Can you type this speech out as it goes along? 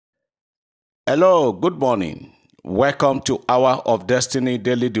Hello, good morning. Welcome to Hour of Destiny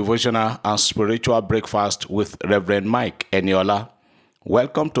Daily Devotional and Spiritual Breakfast with Reverend Mike Eniola.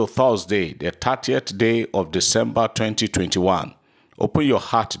 Welcome to Thursday, the 30th day of December 2021. Open your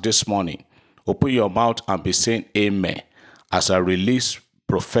heart this morning. Open your mouth and be saying amen as I release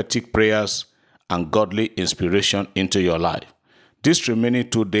prophetic prayers and godly inspiration into your life. These remaining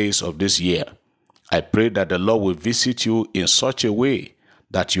 2 days of this year, I pray that the Lord will visit you in such a way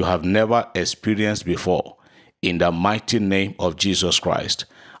that you have never experienced before. In the mighty name of Jesus Christ,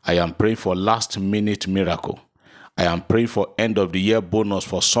 I am praying for last-minute miracle. I am praying for end-of-the-year bonus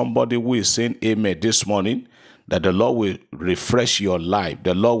for somebody who is saying amen this morning, that the Lord will refresh your life.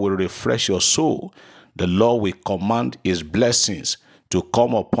 The Lord will refresh your soul. The Lord will command His blessings to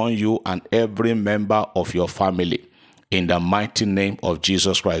come upon you and every member of your family. In the mighty name of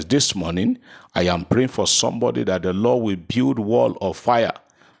Jesus Christ. This morning, I am praying for somebody that the Lord will build wall of fire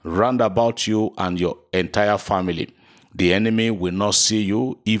round about you and your entire family. The enemy will not see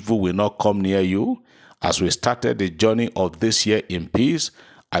you. Evil will not come near you. As we started the journey of this year in peace,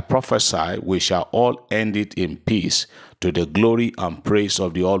 I prophesy we shall all end it in peace to the glory and praise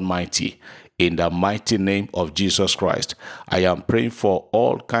of the Almighty. In the mighty name of Jesus Christ, I am praying for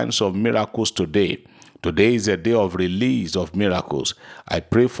all kinds of miracles today. Today is a day of release of miracles. I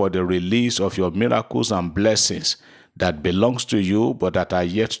pray for the release of your miracles and blessings that belongs to you but that are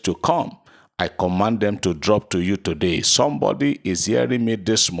yet to come. I command them to drop to you today. Somebody is hearing me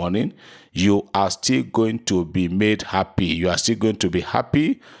this morning. You are still going to be made happy. You are still going to be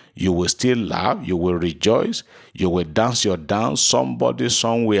happy. You will still laugh. You will rejoice. You will dance your dance. Somebody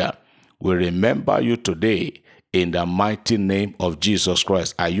somewhere will remember you today. In the mighty name of Jesus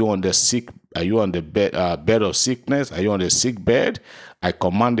Christ. Are you on the sick? Are you on the bed of sickness? Are you on the sick bed? I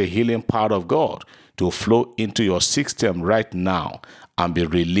command the healing power of God to flow into your system right now and be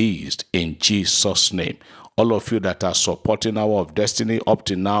released in Jesus' name. All of you that are supporting Hour of Destiny up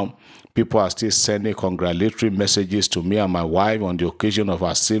to now, people are still sending congratulatory messages to me and my wife on the occasion of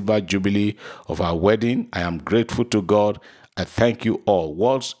our silver jubilee of our wedding. I am grateful to God. I thank you all.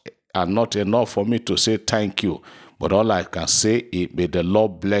 Words are not enough for me to say thank you, but all I can say is may the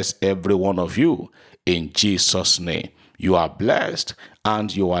Lord bless every one of you in Jesus' name. You are blessed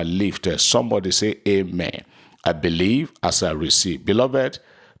and you are lifted. Somebody say amen. I believe as I receive. Beloved,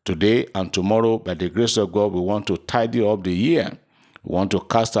 today and tomorrow, by the grace of God, we want to tidy up the year. We want to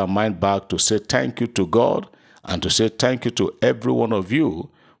cast our mind back to say thank you to God and to say thank you to every one of you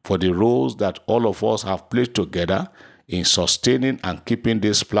for the roles that all of us have played together in sustaining and keeping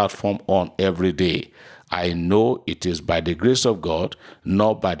this platform on every day. I know it is by the grace of God,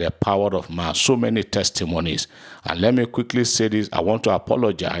 not by the power of man. So many testimonies. And let me quickly say this. I want to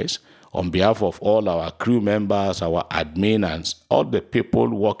apologize on behalf of all our crew members, our admin, and all the people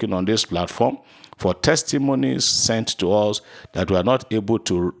working on this platform for testimonies sent to us that we are not able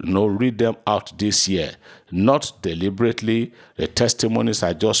to read them out this year. Not deliberately. The testimonies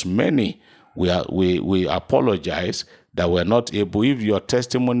are just many. We apologize that we're not able. If your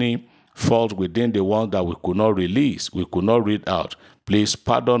testimony falls within the ones that we could not release, we could not read out, please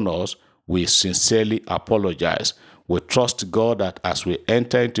pardon us. We sincerely apologize. We trust God that as we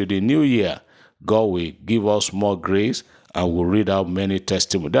enter into the new year, God will give us more grace and we'll read out many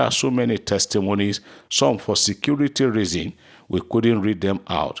testimonies. There are so many testimonies, some for security reason, we couldn't read them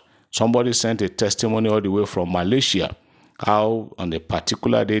out. Somebody sent a testimony all the way from Malaysia, how on a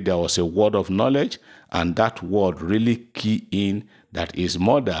particular day there was a word of knowledge, and that word really key in that his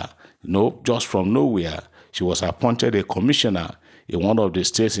mother, just from nowhere, she was appointed a commissioner in one of the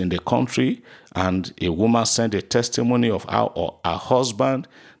states in the country, and a woman sent a testimony of how her husband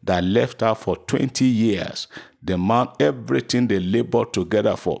that left her for 20 years, the man, everything they labored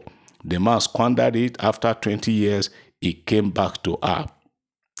together for, the man squandered it. After 20 years, he came back to her.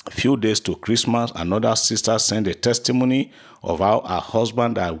 A few days to Christmas, another sister sent a testimony of how her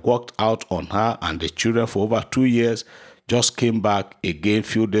husband had worked out on her and the children for over 2 years, just came back again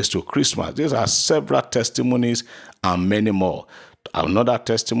few days to Christmas. These are several testimonies and many more. Another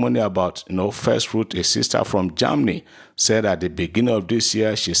testimony about, first fruit, a sister from Germany said at the beginning of this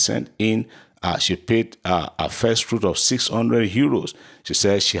year, she sent in, she paid a first fruit of 600 euros. She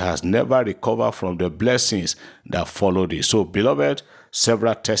said she has never recovered from the blessings that followed it. So, beloved,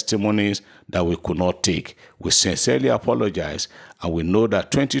 several testimonies that we could not take. We sincerely apologize, and we know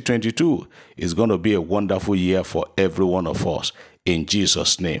that 2022 is going to be a wonderful year for every one of us in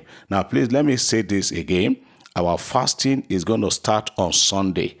Jesus' name. Now, please let me say this again. Our fasting is going to start on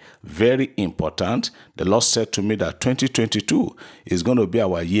Sunday. Very important. The Lord said to me that 2022 is going to be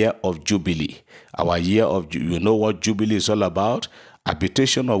our year of Jubilee. Our year of, you know what Jubilee is all about?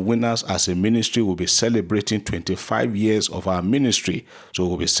 Habitation of Winners as a ministry will be celebrating 25 years of our ministry. So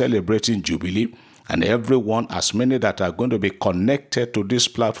we'll be celebrating Jubilee. And everyone, as many that are going to be connected to this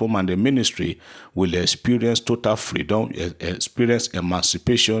platform and the ministry, will experience total freedom, experience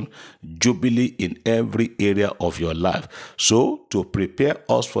emancipation, jubilee in every area of your life. So to prepare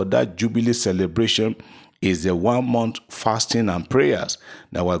us for that jubilee celebration is the 1 month fasting and prayers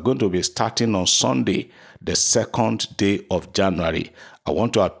that we're going to be starting on Sunday, the 2nd day of January. I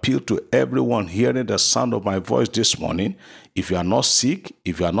want to appeal to everyone hearing the sound of my voice this morning. If you are not sick,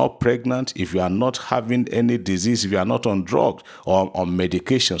 if you are not pregnant, if you are not having any disease, if you are not on drugs or on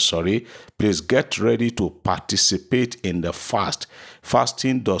medication, please get ready to participate in the fast.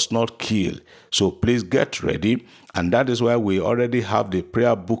 Fasting does not kill. So please get ready. And that is why we already have the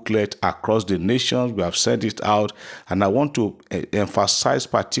prayer booklet across the nations. We have sent it out. And I want to emphasize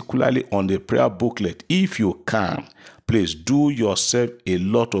particularly on the prayer booklet. If you can, please do yourself a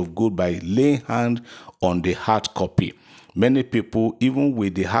lot of good by laying hand on the hard copy. Many people, even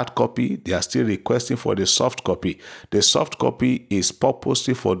with the hard copy, they are still requesting for the soft copy. The soft copy is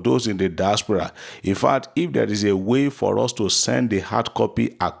purposely for those in the diaspora. In fact, if there is a way for us to send the hard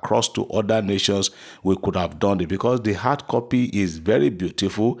copy across to other nations, we could have done it, because the hard copy is very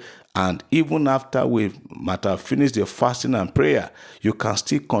beautiful. And even after we might have finished the fasting and prayer, you can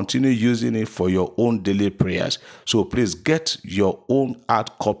still continue using it for your own daily prayers. So please get your own hard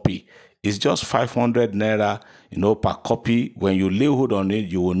copy. It's just 500 naira, per copy. When you lay hold on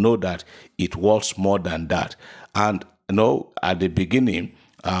it, you will know that it was more than that. And at the beginning,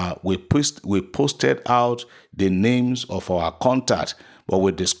 we posted out the names of our contacts, but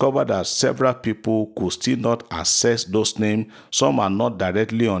we discovered that several people could still not access those names. Some are not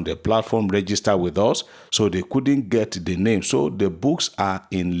directly on the platform registered with us, so they couldn't get the name. So the books are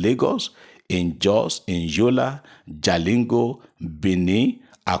in Lagos, in Jos, in Yola, Jalingo, Benin,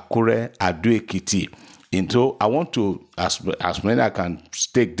 Akure, Ado-Ekiti. And so I want to, as many I can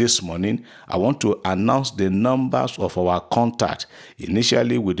take this morning, I want to announce the numbers of our contact.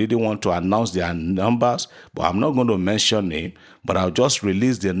 Initially, we didn't want to announce their numbers, but I'm not going to mention it, but I'll just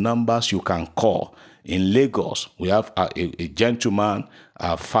release the numbers you can call. In Lagos, we have a gentleman,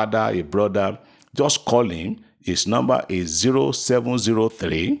 a father, a brother. Just call him. His number is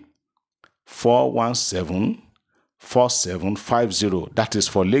 0703 417 4750. That is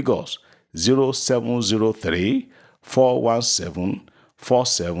for Lagos. 0703 417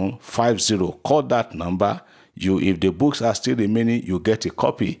 4750. Call that number. If the books are still remaining, you get a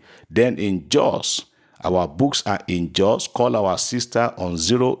copy. Then in Jos, our books are in Jos. Call our sister on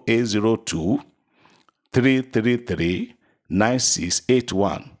 0802 333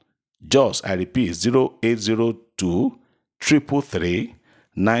 9681. Jos, I repeat, 0802 333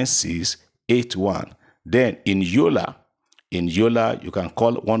 9681. Then in Yola, you can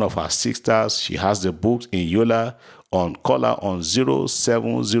call one of our sisters. She has the books in Yola. Call her on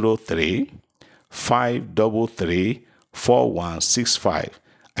 0703 533 4165.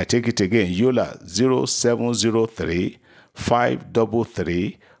 I take it again. Yola, 0703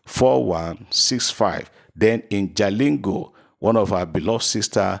 533 4165. Then in Jalingo, one of our beloved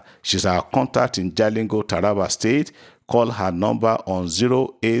sister, she's our contact in Jalingo, Taraba State. Call her number on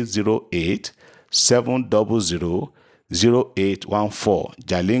 0808 700 0814.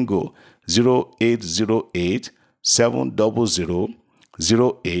 Jalingo, 0808 700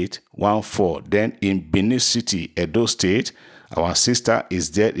 0814. Then in Benin City, Edo State, our sister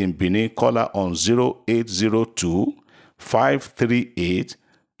is there in Benin. Call her on 0802 538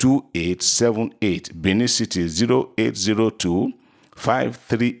 2878. Benin City, 0802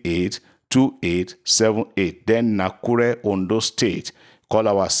 538 2878. Then Nakure, Ondo State. Call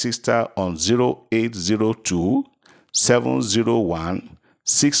our sister on 0802 701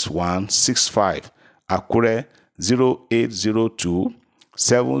 6165. Akure, 0802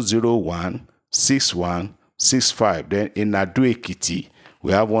 701 6165. Then in Ado-Ekiti,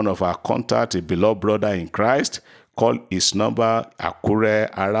 we have one of our contacts, a beloved brother in Christ. Call his number, Akure,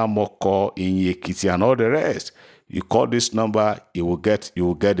 Aramoko, Inyekiti, and all the rest. You call this number, you will get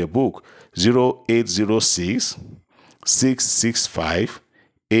the book. 0806 665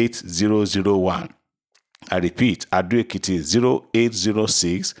 8001. I repeat, Ado-Ekiti,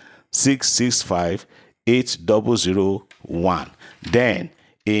 0806 665 8001. Then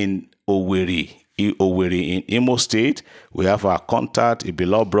in Owerri in Imo State, we have our contact, a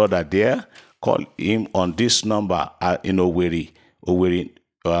beloved brother there. Call him on this number in Owerri,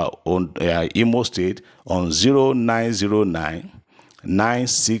 Imo State, on 0909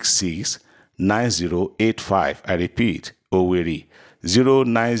 966 9085. I repeat, Owerri,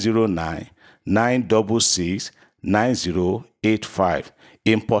 0909 966 9085.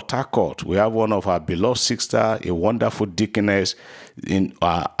 In Port Harcourt, we have one of our beloved sister, a wonderful deaconess in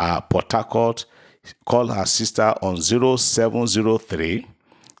Port Harcourt. Call her sister on 0703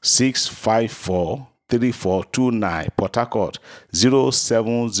 654 3429. Port Harcourt,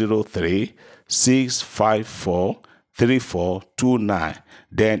 0703 654 3429.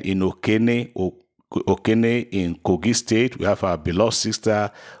 Then in Okene in Kogi State, we have our beloved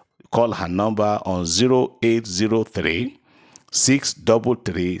sister. Call her number on 0803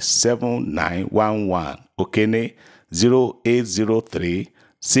 633 7911. Okene, 0803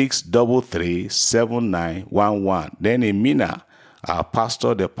 633 7911. Then in Mina, our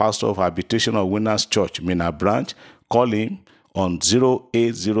pastor, the pastor of Habitation of Winners Church, Mina branch, call him on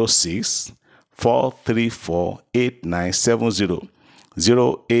 0806 434 8970.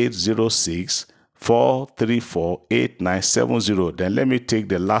 0806 434 8970. Then let me take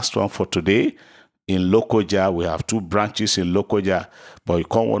the last one for today. In Lokoja, we have 2 branches in Lokoja, but you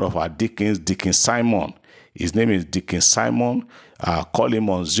call one of our deacons, Deacon Simon. His name is Deacon Simon. Call him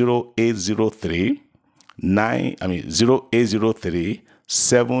on 0803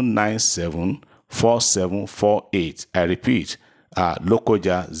 797 4748. I repeat,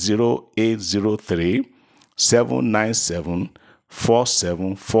 Lokoja, 0803 797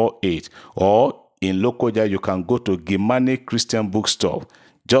 4748. Or in Lokoja, you can go to Gimane Christian Bookstore,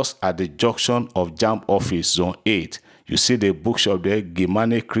 just at the junction of JAMB Office, Zone 8. You see the bookshop there,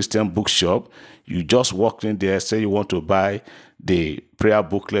 Gimane Christian Bookshop. You just walk in there, say you want to buy the prayer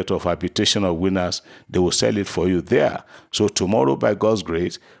booklet of Habitation of Winners. They will sell it for you there. So tomorrow, by God's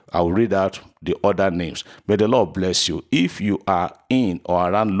grace, I will read out the other names. May the Lord bless you. If you are in or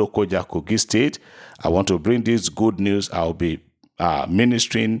around Lokoja, Kogi State, I want to bring this good news. I'll be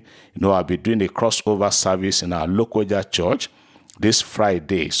ministering. I'll be doing a crossover service in our Lokoja church this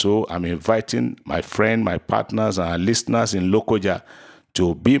Friday. So I'm inviting my friend, my partners, and our listeners in Lokoja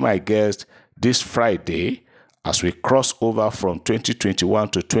to be my guest this Friday as we cross over from 2021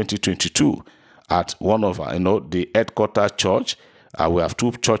 to 2022 at one of the headquarters church. We have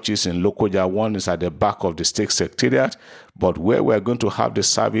 2 churches in Lokoja. One is at the back of the state secretariat, but where we're going to have the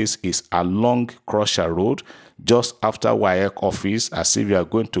service is along Crusher Road, just after WAEC office. As if you are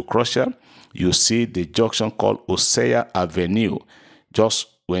going to Crusher, you see the junction called Osea Avenue. Just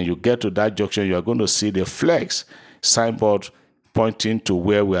when you get to that junction, you are going to see the flex signboard pointing to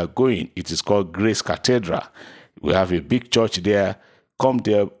where we are going. It is called Grace Cathedral. We have a big church there. Come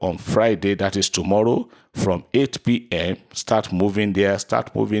there on Friday, that is tomorrow, from 8 p.m. Start moving there.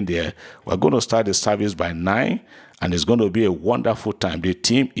 We're going to start the service by 9, and it's going to be a wonderful time. The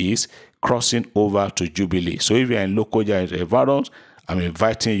theme is crossing over to Jubilee. So if you're in Lokoja and environs, I'm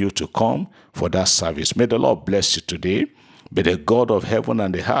inviting you to come for that service. May the Lord bless you today. May the God of heaven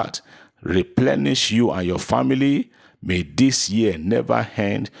and the earth replenish you and your family. May this year never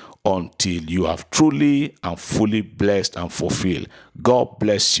end until you have truly and fully blessed and fulfilled. God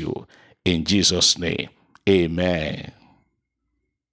bless you in Jesus' name. Amen.